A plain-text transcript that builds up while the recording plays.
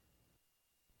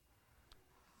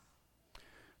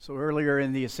So earlier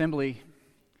in the assembly,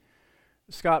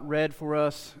 Scott read for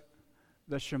us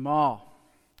the Shema.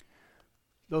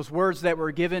 Those words that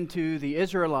were given to the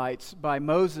Israelites by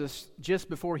Moses just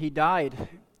before he died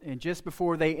and just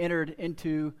before they entered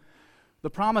into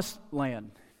the promised land.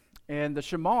 And the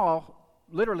Shema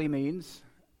literally means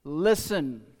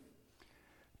listen,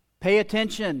 pay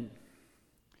attention,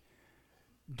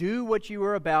 do what you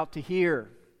are about to hear.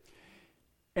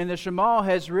 And the Shema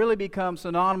has really become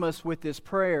synonymous with this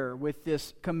prayer, with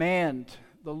this command.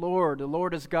 The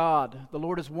Lord is God, the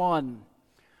Lord is one.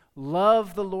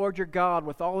 Love the Lord your God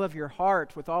with all of your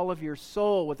heart, with all of your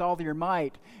soul, with all of your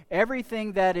might,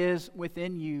 everything that is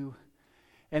within you.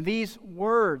 And these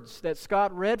words that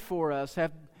Scott read for us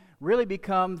have really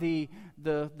become the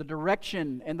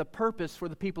direction and the purpose for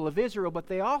the people of Israel, but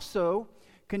they also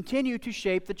continue to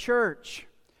shape the church.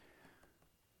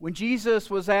 When Jesus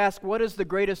was asked, what is the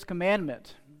greatest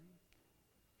commandment?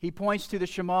 He points to the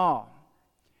Shema.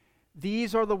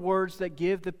 These are the words that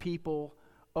give the people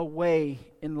a way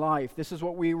in life. This is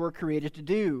what we were created to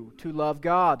do, to love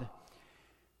God.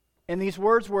 And these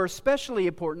words were especially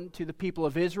important to the people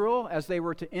of Israel as they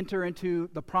were to enter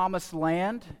into the promised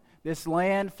land, this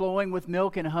land flowing with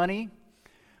milk and honey,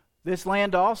 this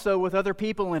land also with other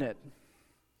people in it,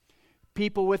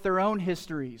 people with their own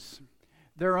histories,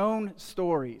 their own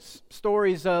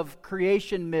stories of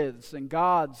creation myths and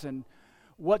gods and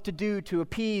what to do to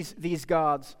appease these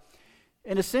gods.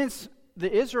 In a sense,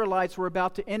 the Israelites were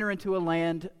about to enter into a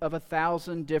land of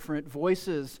 1,000 different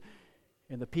voices,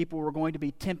 and the people were going to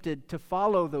be tempted to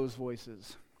follow those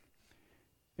voices.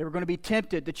 They were going to be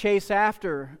tempted to chase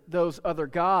after those other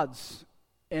gods.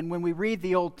 And when we read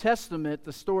the Old Testament,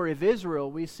 the story of Israel,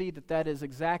 we see that that is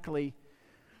exactly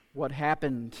what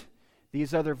happened.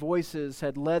 These other voices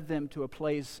had led them to a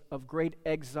place of great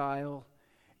exile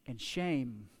and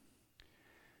shame.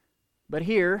 But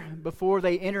here, before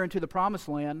they enter into the promised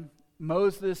land,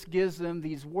 Moses gives them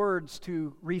these words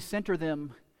to recenter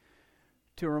them,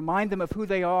 to remind them of who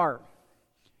they are,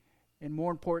 and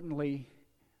more importantly,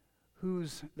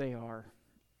 whose they are.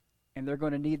 And they're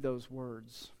going to need those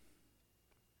words.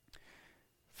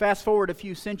 Fast forward a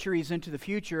few centuries into the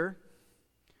future,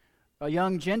 a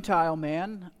young Gentile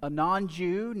man, a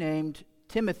non-Jew named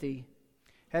Timothy,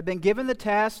 had been given the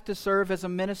task to serve as a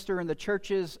minister in the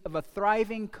churches of a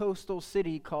thriving coastal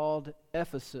city called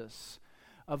Ephesus,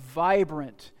 a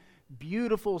vibrant,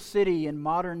 beautiful city in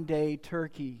modern-day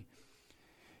Turkey.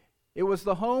 It was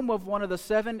the home of one of the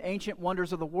 7 ancient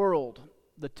wonders of the world,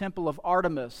 the Temple of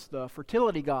Artemis, the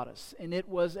fertility goddess, and it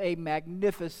was a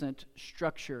magnificent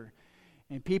structure.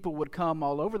 And people would come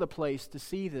all over the place to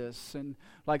see this. And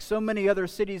like so many other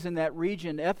cities in that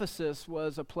region, Ephesus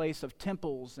was a place of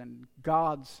temples and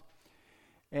gods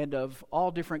and of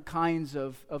all different kinds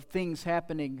of things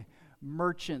happening,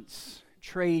 merchants,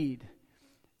 trade.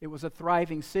 It was a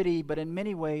thriving city, but in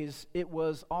many ways it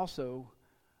was also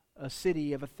a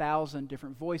city of 1,000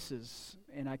 different voices.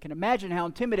 And I can imagine how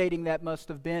intimidating that must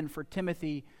have been for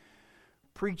Timothy,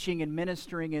 preaching and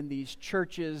ministering in these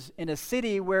churches in a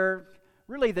city where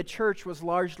really the church was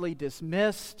largely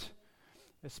dismissed,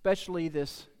 especially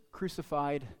this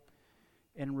crucified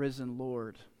and risen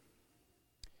Lord.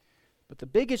 But the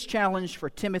biggest challenge for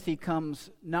Timothy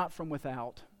comes not from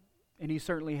without, and he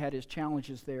certainly had his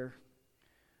challenges there,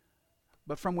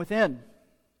 but from within.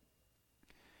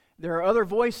 There are other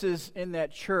voices in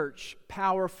that church,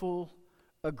 powerful,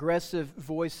 aggressive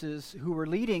voices who were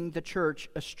leading the church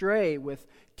astray with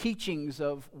teachings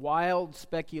of wild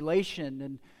speculation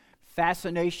and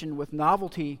fascination with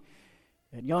novelty.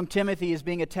 And young Timothy is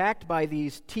being attacked by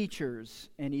these teachers,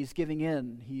 and he's giving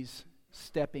in. He's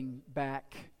stepping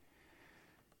back.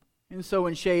 And so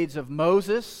in shades of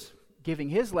Moses giving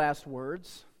his last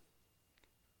words,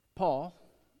 Paul,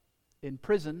 in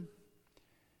prison,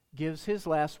 gives his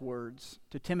last words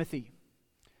to Timothy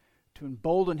to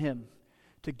embolden him,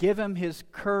 to give him his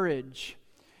courage.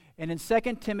 And in 2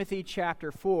 Timothy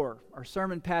chapter 4, our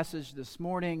sermon passage this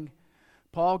morning,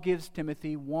 Paul gives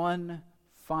Timothy one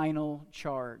final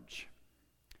charge.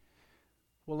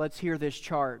 Well, let's hear this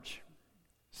charge.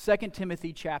 2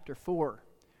 Timothy chapter 4,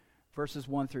 verses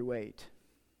 1 through 8.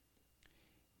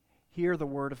 Hear the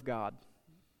word of God.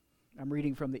 I'm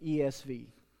reading from the ESV.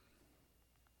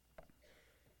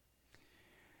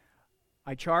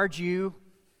 I charge you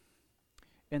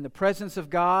in the presence of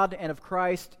God and of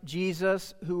Christ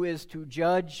Jesus, who is to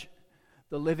judge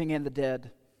the living and the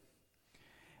dead,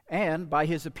 and by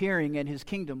his appearing in his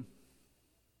kingdom,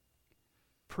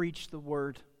 preach the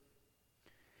word.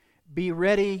 Be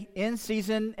ready in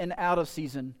season and out of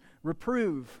season.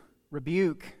 Reprove,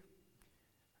 rebuke,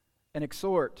 and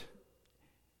exhort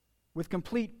with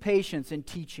complete patience in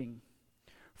teaching.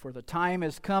 For the time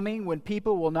is coming when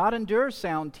people will not endure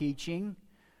sound teaching,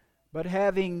 but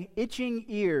having itching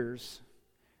ears,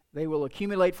 they will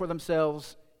accumulate for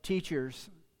themselves teachers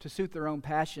to suit their own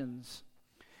passions,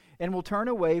 and will turn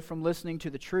away from listening to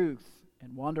the truth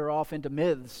and wander off into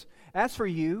myths. As for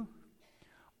you,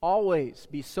 always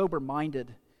be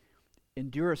sober-minded,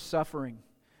 endure suffering,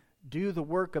 do the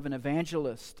work of an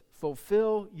evangelist,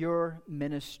 fulfill your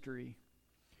ministry.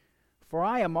 For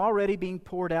I am already being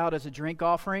poured out as a drink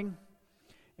offering,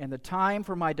 and the time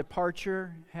for my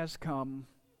departure has come.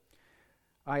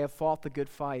 I have fought the good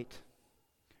fight.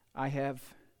 I have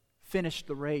finished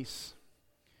the race.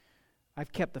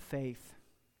 I've kept the faith.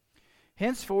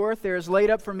 Henceforth there is laid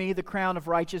up for me the crown of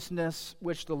righteousness,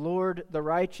 which the Lord, the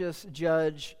righteous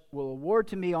judge, will award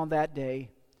to me on that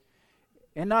day,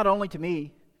 and not only to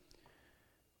me,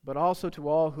 but also to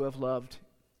all who have loved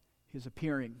his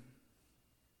appearing.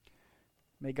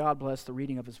 May God bless the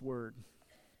reading of his word.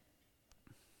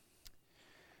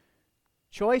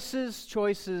 Choices,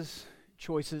 choices,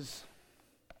 choices.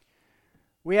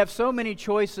 We have so many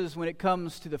choices when it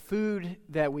comes to the food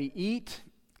that we eat,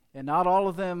 and not all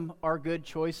of them are good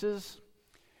choices.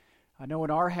 I know in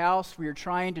our house we are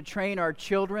trying to train our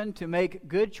children to make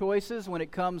good choices when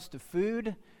it comes to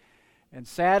food, and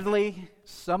sadly,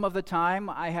 some of the time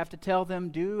I have to tell them,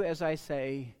 do as I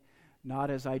say, not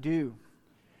as I do,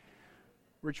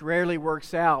 which rarely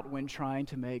works out when trying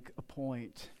to make a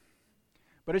point.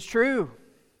 But it's true.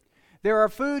 There are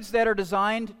foods that are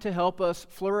designed to help us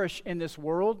flourish in this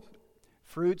world,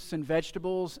 fruits and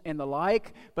vegetables and the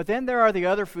like. But then there are the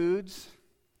other foods,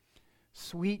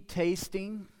 sweet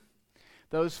tasting,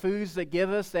 those foods that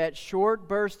give us that short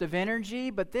burst of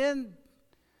energy, but then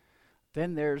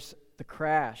there's the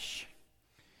crash.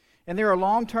 And there are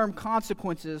long-term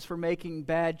consequences for making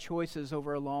bad choices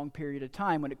over a long period of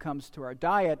time when it comes to our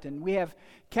diet. And we have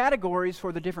categories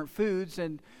for the different foods,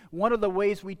 and one of the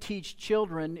ways we teach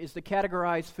children is to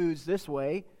categorize foods this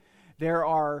way. There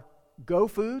are go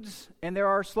foods and there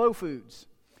are slow foods.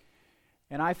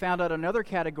 And I found out another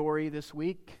category this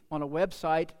week on a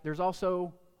website. There's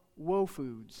also woe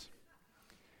foods.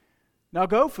 Now,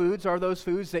 go foods are those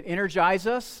foods that energize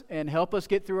us and help us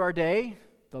get through our day,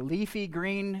 the leafy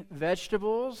green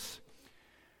vegetables.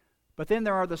 But then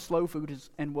there are the slow foods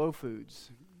and woe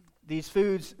foods. These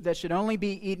foods that should only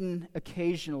be eaten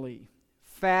occasionally.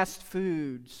 Fast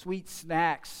food, sweet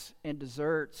snacks, and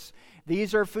desserts.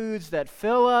 These are foods that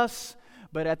fill us,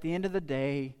 but at the end of the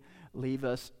day, leave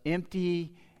us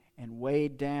empty and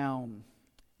weighed down.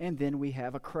 And then we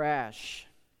have a crash.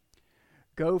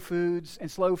 Go foods and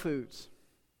slow foods.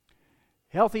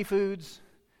 Healthy foods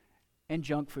and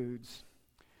junk foods.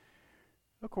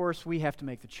 Of course, we have to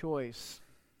make the choice.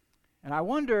 And I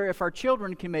wonder if our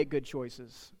children can make good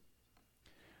choices.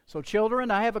 So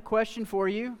children, I have a question for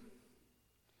you.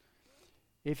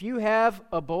 If you have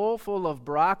a bowl full of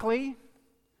broccoli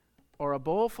or a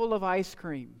bowl full of ice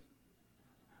cream,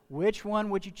 which one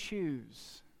would you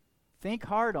choose? Think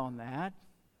hard on that.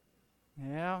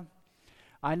 Yeah.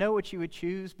 I know what you would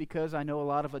choose because I know a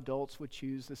lot of adults would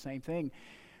choose the same thing.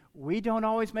 We don't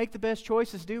always make the best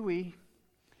choices, do we?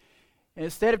 And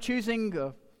instead of choosing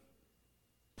a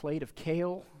plate of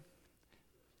kale,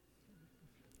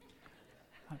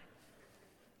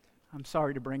 I'm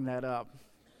sorry to bring that up.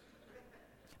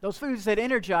 Those foods that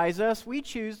energize us, we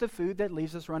choose the food that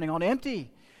leaves us running on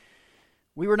empty.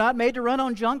 We were not made to run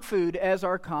on junk food as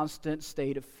our constant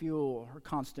state of fuel, or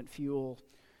constant fuel.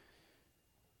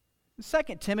 In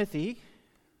 2 Timothy,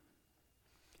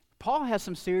 Paul has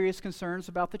some serious concerns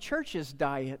about the church's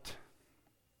diet,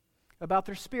 about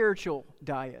their spiritual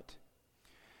diet.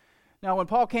 Now, when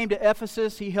Paul came to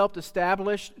Ephesus, he helped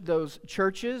establish those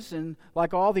churches, and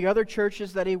like all the other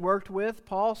churches that he worked with,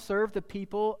 Paul served the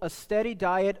people a steady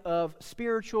diet of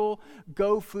spiritual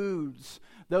go foods,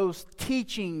 those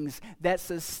teachings that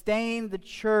sustain the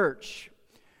church.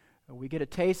 We get a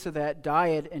taste of that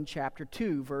diet in chapter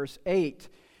 2, verse 8.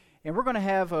 And we're going to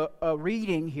have a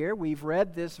reading here. We've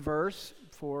read this verse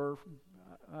for,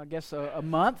 a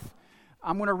month.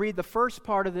 I'm going to read the first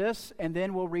part of this, and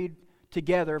then we'll read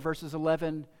together verses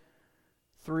 11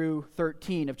 through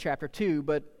 13 of chapter 2.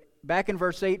 But back in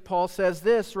verse 8, Paul says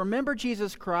this: "Remember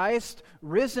Jesus Christ,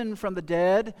 risen from the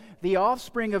dead, the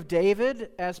offspring of David,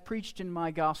 as preached in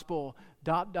my gospel." ...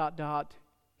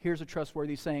 Here's a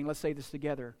trustworthy saying. Let's say this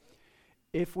together.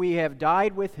 "If we have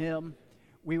died with him,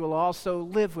 we will also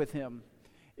live with him.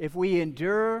 If we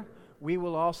endure, we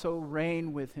will also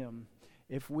reign with him.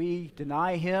 If we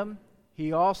deny him,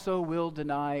 he also will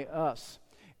deny us.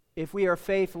 If we are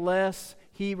faithless,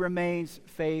 he remains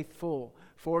faithful.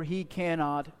 for he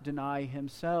cannot deny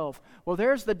himself. Well,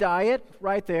 there's the diet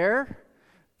right there.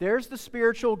 There's the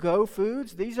spiritual go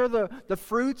foods. These are the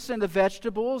fruits and the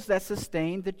vegetables that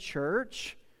sustain the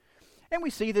church. And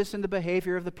we see this in the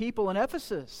behavior of the people in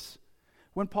Ephesus.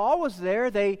 When Paul was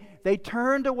there, they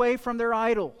turned away from their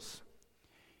idols.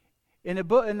 In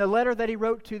the letter that he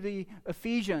wrote to the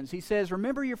Ephesians, he says,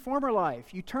 remember your former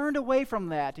life. You turned away from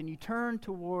that and you turned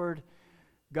toward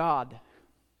God.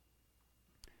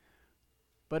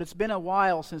 But it's been a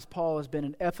while since Paul has been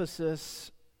in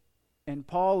Ephesus, and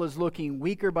Paul is looking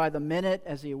weaker by the minute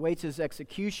as he awaits his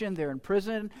execution there in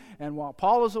prison. And while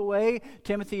Paul is away,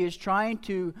 Timothy is trying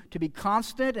to be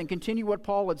constant and continue what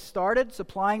Paul had started,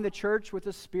 supplying the church with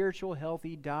a spiritual,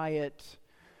 healthy diet.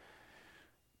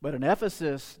 But in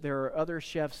Ephesus, there are other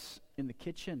chefs in the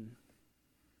kitchen.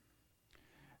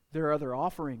 There are other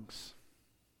offerings.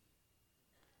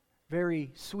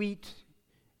 Very sweet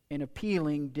and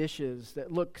appealing dishes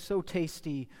that look so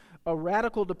tasty. A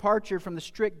radical departure from the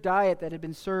strict diet that had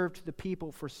been served to the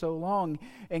people for so long.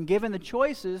 And given the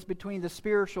choices between the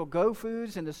spiritual go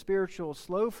foods and the spiritual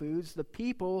slow foods, the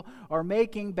people are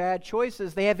making bad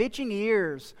choices. They have itching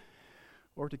ears.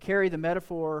 Or to carry the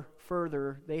metaphor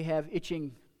further, they have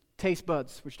itching taste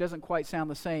buds, which doesn't quite sound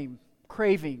the same.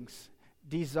 Cravings,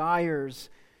 desires.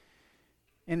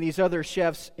 And these other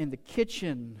chefs in the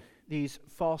kitchen, these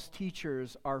false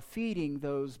teachers, are feeding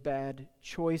those bad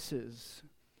choices.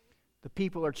 The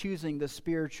people are choosing the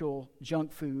spiritual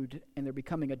junk food, and they're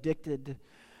becoming addicted.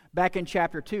 Back in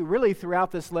chapter 2, really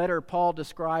throughout this letter, Paul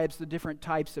describes the different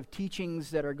types of teachings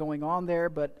that are going on there,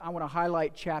 but I want to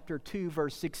highlight chapter 2,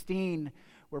 verse 16,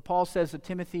 where Paul says to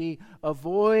Timothy,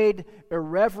 avoid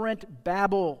irreverent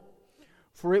babble,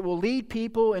 for it will lead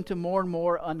people into more and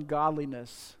more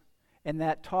ungodliness, and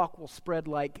that talk will spread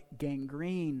like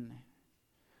gangrene.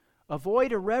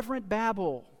 Avoid irreverent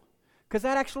babble, because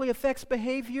that actually affects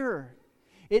behavior.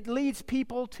 It leads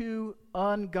people to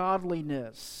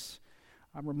ungodliness.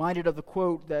 I'm reminded of the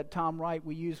quote that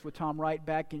we used with Tom Wright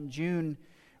back in June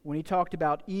when he talked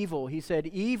about evil. He said,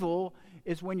 evil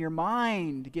is when your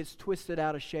mind gets twisted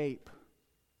out of shape.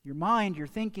 Your mind, your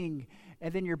thinking,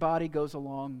 and then your body goes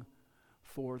along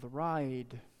for the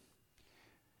ride.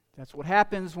 That's what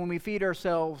happens when we feed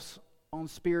ourselves on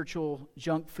spiritual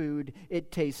junk food.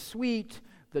 It tastes sweet.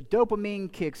 The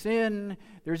dopamine kicks in.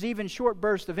 There's even short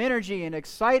bursts of energy and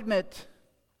excitement.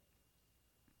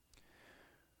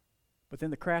 But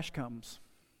then the crash comes.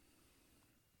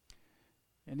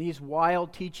 And these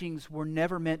wild teachings were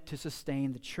never meant to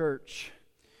sustain the church.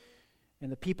 And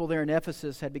the people there in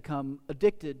Ephesus had become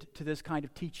addicted to this kind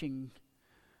of teaching,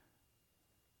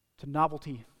 to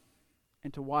novelty,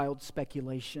 and to wild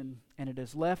speculation. And it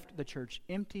has left the church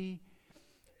empty,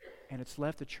 and it's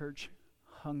left the church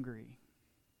hungry.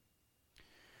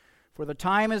 For the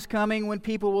time is coming when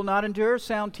people will not endure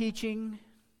sound teaching,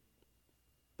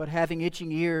 but having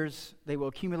itching ears, they will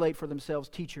accumulate for themselves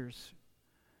teachers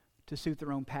to suit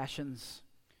their own passions,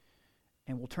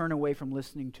 and will turn away from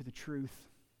listening to the truth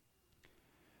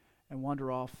and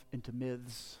wander off into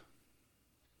myths.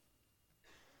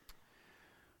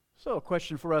 So, a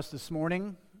question for us this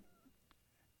morning.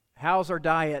 How's our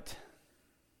diet?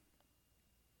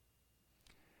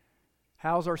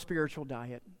 How's our spiritual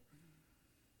diet?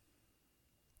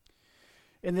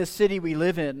 In this city we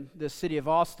live in, this city of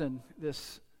Austin,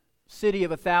 this city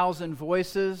of 1,000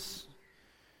 voices,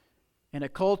 in a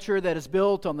culture that is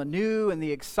built on the new and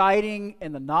the exciting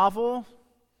and the novel,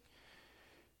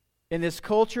 in this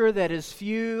culture that is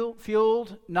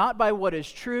fueled not by what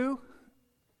is true,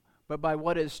 but by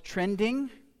what is trending.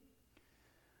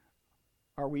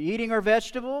 Are we eating our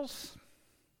vegetables,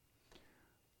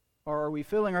 or are we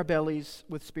filling our bellies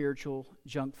with spiritual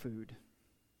junk food?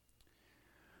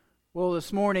 Well,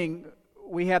 this morning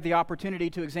we have the opportunity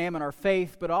to examine our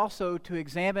faith, but also to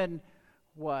examine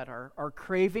our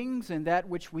cravings and that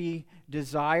which we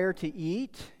desire to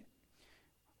eat.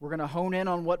 We're going to hone in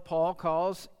on what Paul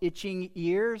calls itching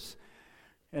ears.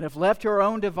 And if left to our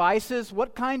own devices,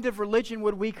 what kind of religion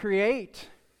would we create?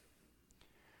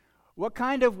 What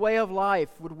kind of way of life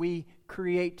would we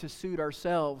create to suit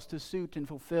ourselves, to suit and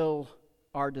fulfill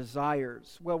our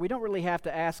desires? Well, we don't really have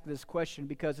to ask this question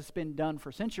because it's been done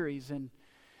for centuries and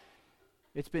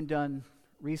it's been done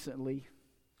recently.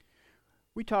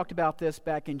 We talked about this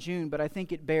back in June, but I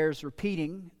think it bears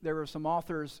repeating. There were some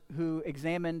authors who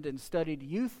examined and studied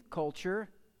youth culture,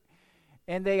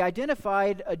 and they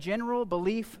identified a general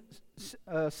belief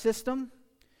system.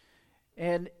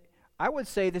 And I would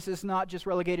say this is not just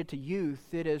relegated to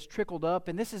youth. It has trickled up,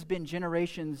 and this has been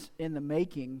generations in the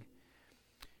making.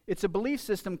 It's a belief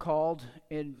system called,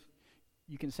 and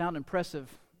you can sound impressive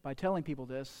by telling people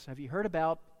this. Have you heard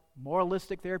about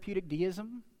moralistic therapeutic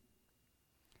deism?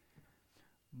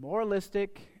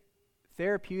 Moralistic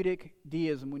therapeutic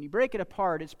deism. When you break it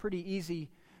apart, it's pretty easy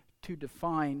to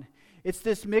define. It's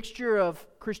this mixture of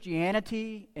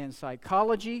Christianity and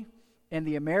psychology and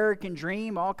the American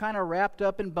dream, all kind of wrapped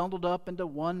up and bundled up into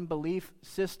one belief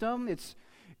system.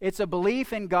 It's a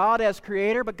belief in God as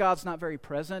creator, but God's not very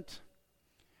present.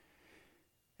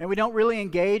 And we don't really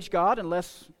engage God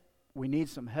unless we need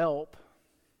some help.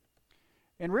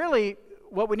 And really,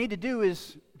 what we need to do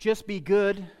is just be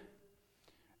good,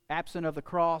 absent of the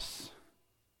cross.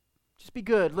 Just be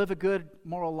good, live a good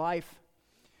moral life.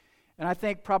 And I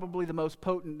think probably the most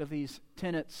potent of these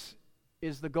tenets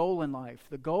is the goal in life.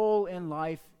 The goal in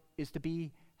life is to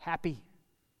be happy.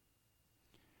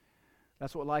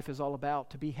 That's what life is all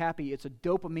about, to be happy. It's a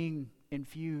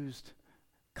dopamine-infused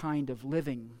kind of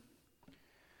living.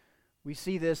 We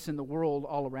see this in the world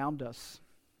all around us.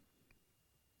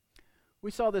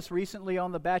 We saw this recently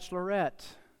on The Bachelorette.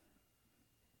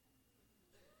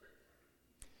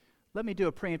 Let me do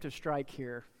a preemptive strike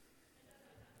here.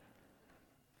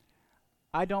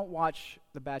 I don't watch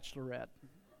The Bachelorette.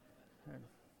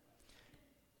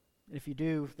 If you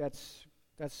do, that's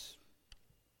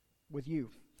with you.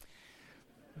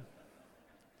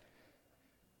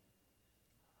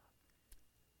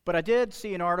 But I did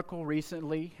see an article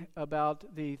recently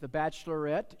about the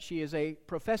Bachelorette. She is a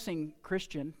professing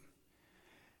Christian,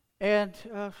 and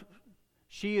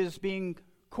she is being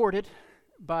courted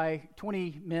by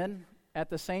 20 men at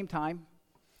the same time.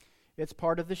 It's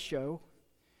part of the show.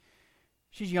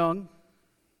 She's young.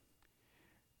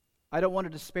 I don't want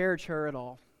to disparage her at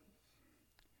all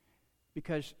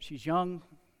because she's young.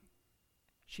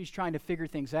 She's trying to figure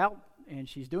things out, and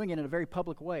she's doing it in a very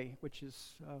public way, which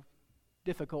is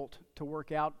difficult to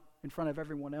work out in front of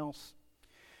everyone else.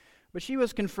 But she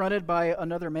was confronted by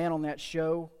another man on that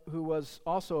show who was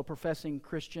also a professing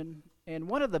Christian. And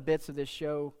one of the bits of this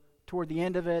show, toward the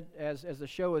end of it, as the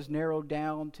show is narrowed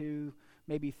down to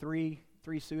maybe three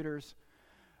suitors,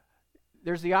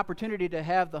 there's the opportunity to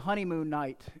have the honeymoon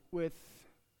night with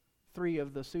 3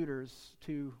 of the suitors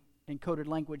to, in coded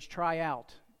language, try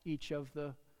out each of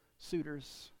the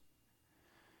suitors.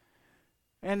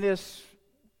 And this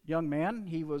young man,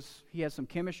 he had some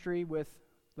chemistry with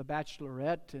the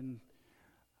Bachelorette, and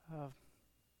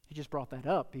he just brought that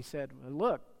up. He said, well,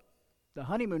 look, the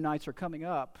honeymoon nights are coming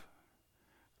up.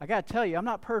 I got to tell you, I'm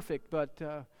not perfect, but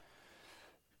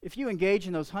if you engage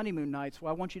in those honeymoon nights,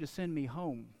 well, I want you to send me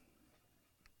home.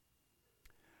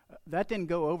 That didn't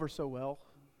go over so well.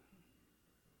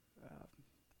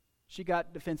 She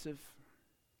got defensive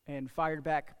and fired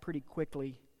back pretty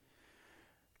quickly.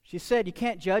 She said, you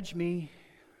can't judge me.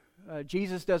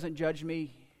 Jesus doesn't judge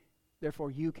me,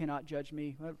 therefore you cannot judge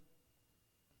me. Well,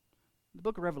 the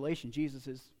book of Revelation, Jesus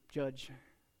is judge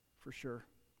for sure.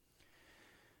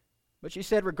 But she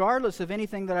said, regardless of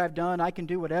anything that I've done, I can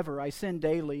do whatever. I sin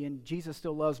daily, and Jesus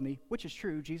still loves me, which is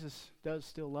true. Jesus does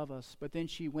still love us. But then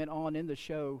she went on in the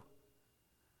show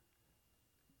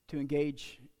to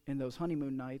engage in those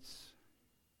honeymoon nights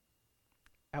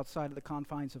outside of the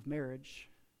confines of marriage.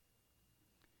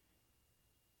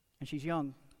 And she's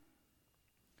young.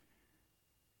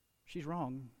 She's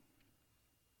wrong.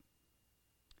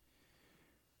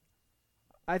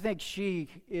 I think she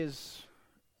is,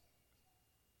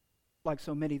 like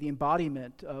so many, the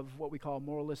embodiment of what we call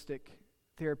moralistic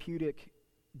therapeutic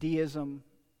deism,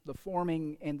 the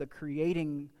forming and the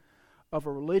creating of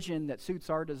a religion that suits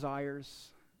our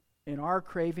desires and our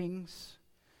cravings.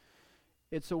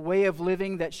 It's a way of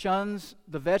living that shuns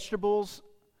the vegetables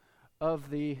of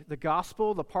the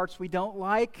gospel, the parts we don't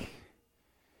like,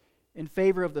 in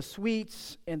favor of the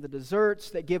sweets and the desserts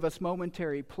that give us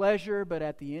momentary pleasure, but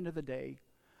at the end of the day,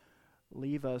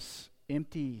 leave us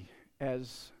empty,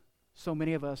 as so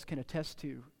many of us can attest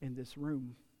to in this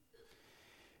room.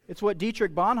 It's what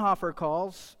Dietrich Bonhoeffer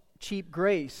calls cheap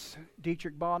grace.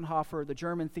 Dietrich Bonhoeffer, the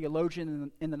German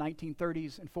theologian in the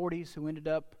 1930s and 40s, who ended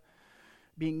up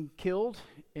being killed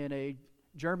in a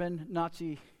German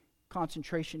Nazi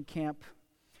concentration camp.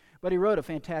 But he wrote a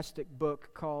fantastic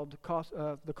book called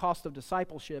The Cost of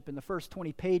Discipleship. In the first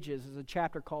 20 pages is a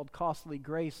chapter called Costly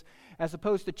Grace, as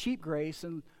opposed to cheap grace.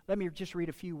 And let me just read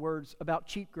a few words about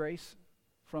cheap grace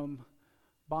from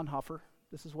Bonhoeffer.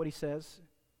 This is what he says.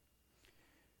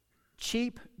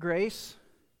 Cheap grace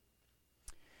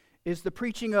is the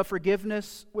preaching of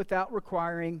forgiveness without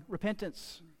requiring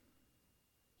repentance.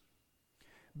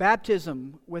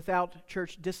 Baptism without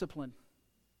church discipline.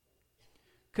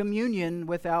 Communion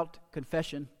without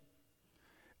confession.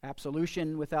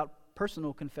 Absolution without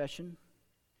personal confession.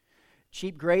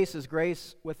 Cheap grace is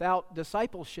grace without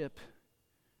discipleship,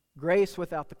 grace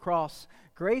without the cross,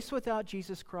 grace without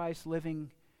Jesus Christ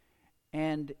living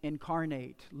and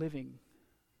incarnate, living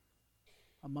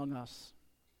among us.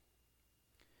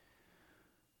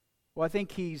 Well, I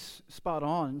think he's spot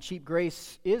on. Cheap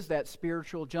grace is that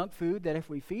spiritual junk food that if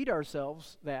we feed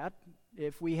ourselves that,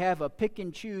 if we have a pick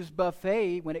and choose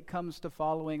buffet when it comes to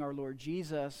following our Lord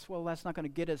Jesus, well, that's not going to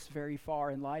get us very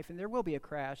far in life, and there will be a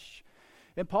crash.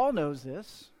 And Paul knows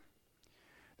this.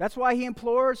 That's why he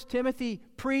implores Timothy,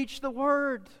 preach the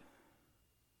word.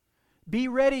 Be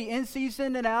ready in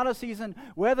season and out of season,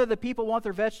 whether the people want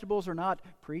their vegetables or not.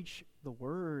 Preach the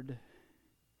word.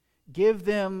 Give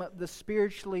them the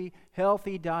spiritually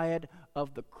healthy diet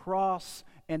of the cross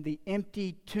and the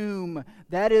empty tomb.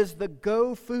 That is the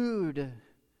go food,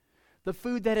 the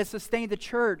food that has sustained the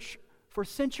church for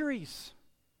centuries.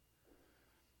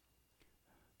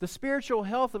 The spiritual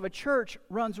health of a church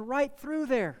runs right through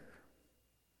there,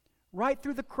 right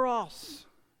through the cross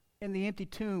and the empty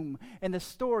tomb, and the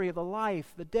story of the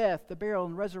life, the death, the burial,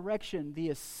 and resurrection, the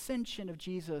ascension of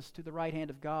Jesus to the right hand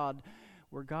of God,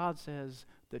 where God says,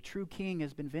 the true king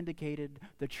has been vindicated.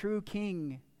 The true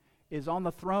king is on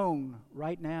the throne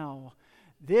right now.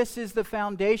 This is the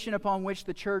foundation upon which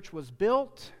the church was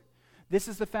built. This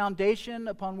is the foundation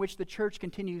upon which the church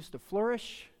continues to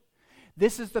flourish.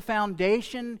 This is the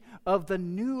foundation of the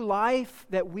new life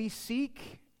that we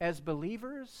seek as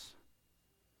believers.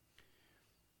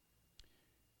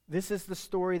 This is the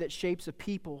story that shapes a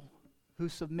people who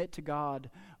submit to God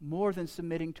more than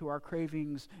submitting to our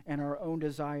cravings and our own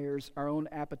desires, our own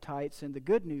appetites. And the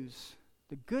good news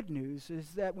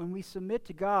is that when we submit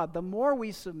to God, the more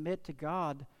we submit to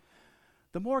God,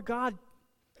 the more God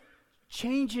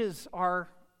changes our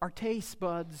taste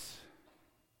buds,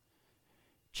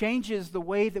 changes the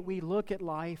way that we look at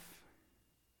life.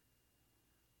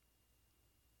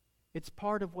 It's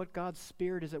part of what God's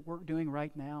Spirit is at work doing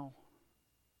right now.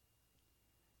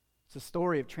 It's a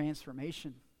story of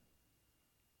transformation.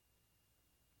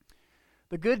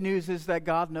 The good news is that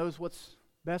God knows what's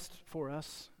best for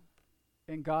us,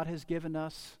 and God has given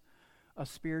us a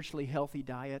spiritually healthy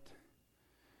diet.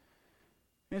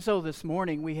 And so this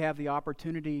morning we have the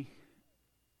opportunity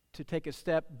to take a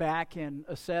step back and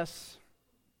assess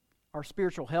our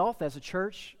spiritual health as a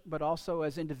church, but also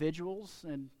as individuals,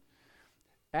 and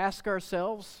ask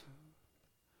ourselves,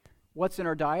 what's in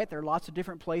our diet? There are lots of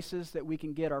different places that we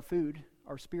can get our food,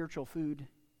 our spiritual food,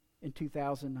 in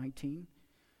 2019.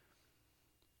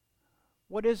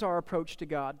 What is our approach to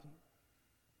God?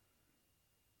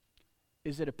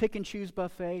 Is it a pick and choose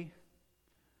buffet?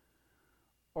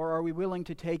 Or are we willing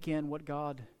to take in what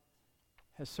God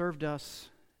has served us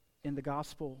in the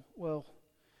gospel? Well,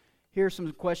 here are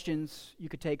some questions you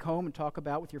could take home and talk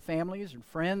about with your families and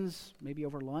friends, maybe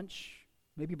over lunch.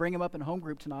 Maybe bring them up in home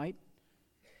group tonight.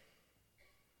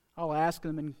 I'll ask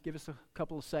them and give us a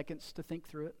couple of seconds to think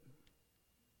through it.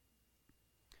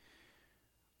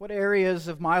 What areas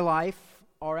of my life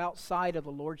are outside of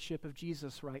the lordship of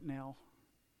Jesus right now?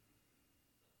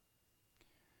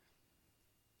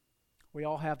 We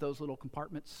all have those little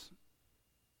compartments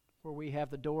where we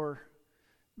have the door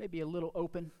maybe a little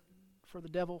open for the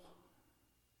devil.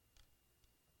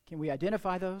 Can we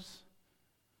identify those?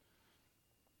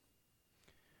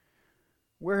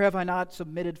 Where have I not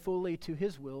submitted fully to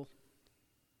His will?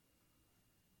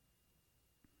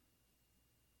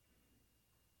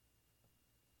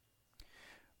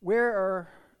 Where are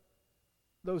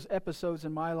those episodes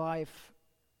in my life,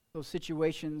 those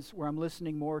situations where I'm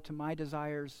listening more to my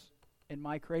desires and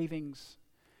my cravings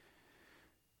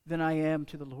than I am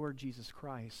to the Lord Jesus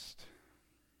Christ?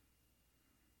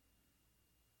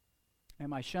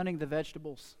 Am I shunning the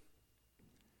vegetables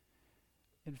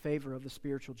in favor of the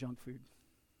spiritual junk food?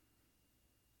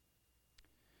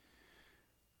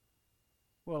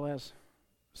 Well, as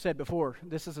said before,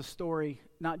 this is a story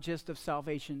not just of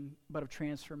salvation, but of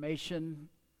transformation,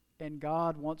 and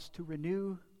God wants to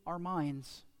renew our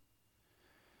minds.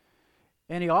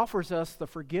 And He offers us the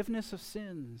forgiveness of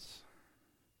sins.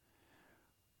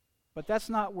 But that's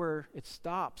not where it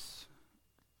stops.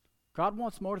 God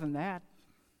wants more than that.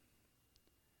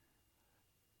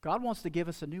 God wants to give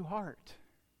us a new heart.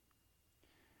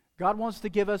 God wants to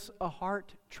give us a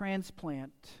heart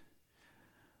transplant.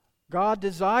 God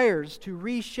desires to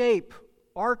reshape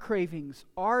our cravings,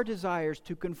 our desires,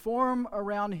 to conform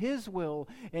around His will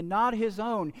and not His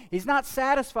own. He's not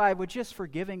satisfied with just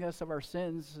forgiving us of our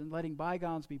sins and letting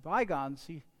bygones be bygones.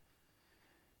 He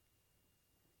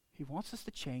wants us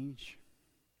to change,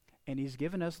 and He's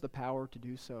given us the power to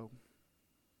do so.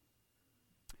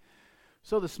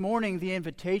 So this morning, the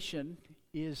invitation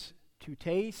is to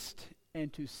taste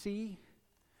and to see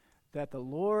that the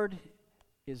Lord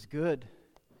is good,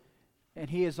 and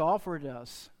He has offered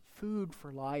us food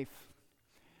for life.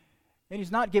 And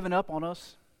He's not given up on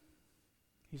us.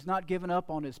 He's not given up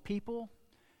on His people,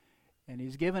 and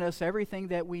He's given us everything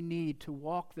that we need to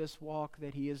walk this walk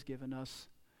that He has given us.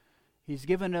 He's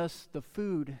given us the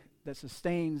food that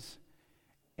sustains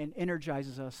and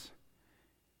energizes us.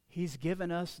 He's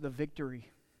given us the victory.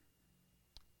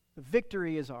 The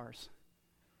victory is ours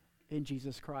in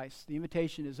Jesus Christ. The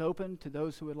invitation is open to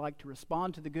those who would like to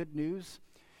respond to the good news.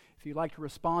 If you'd like to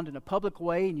respond in a public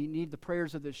way and you need the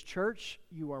prayers of this church,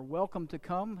 you are welcome to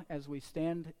come as we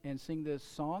stand and sing this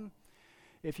song.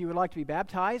 If you would like to be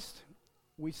baptized,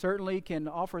 we certainly can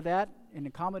offer that and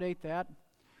accommodate that.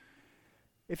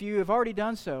 If you have already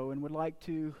done so and would like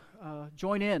to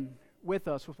join in with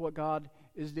us with what God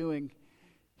is doing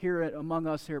among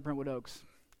us here at Brentwood Oaks,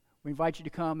 we invite you to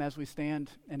come as we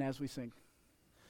stand and as we sing.